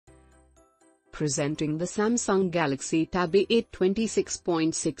Presenting the Samsung Galaxy Tab A8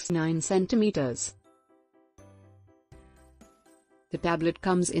 26.69 cm. The tablet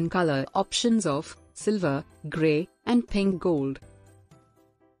comes in color options of silver, grey, and pink gold.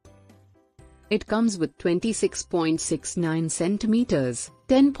 It comes with 26.69 cm,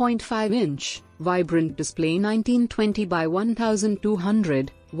 10.5-inch, vibrant display 1920 by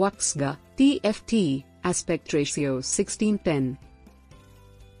 1200 Wuxga, TFT, aspect ratio 16:10.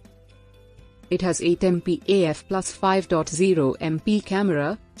 It has 8MP AF plus 5.0 MP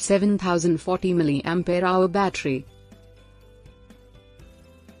camera, 7040 mAh battery.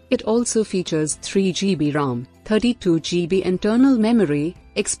 It also features 3GB RAM, 32GB internal memory,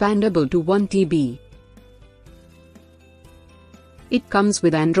 expandable to 1TB. It comes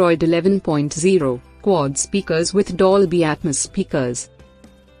with Android 11.0, quad speakers with Dolby Atmos speakers.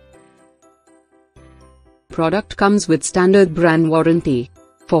 Product comes with standard brand warranty.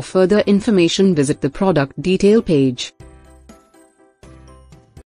 For further information visit the product detail page.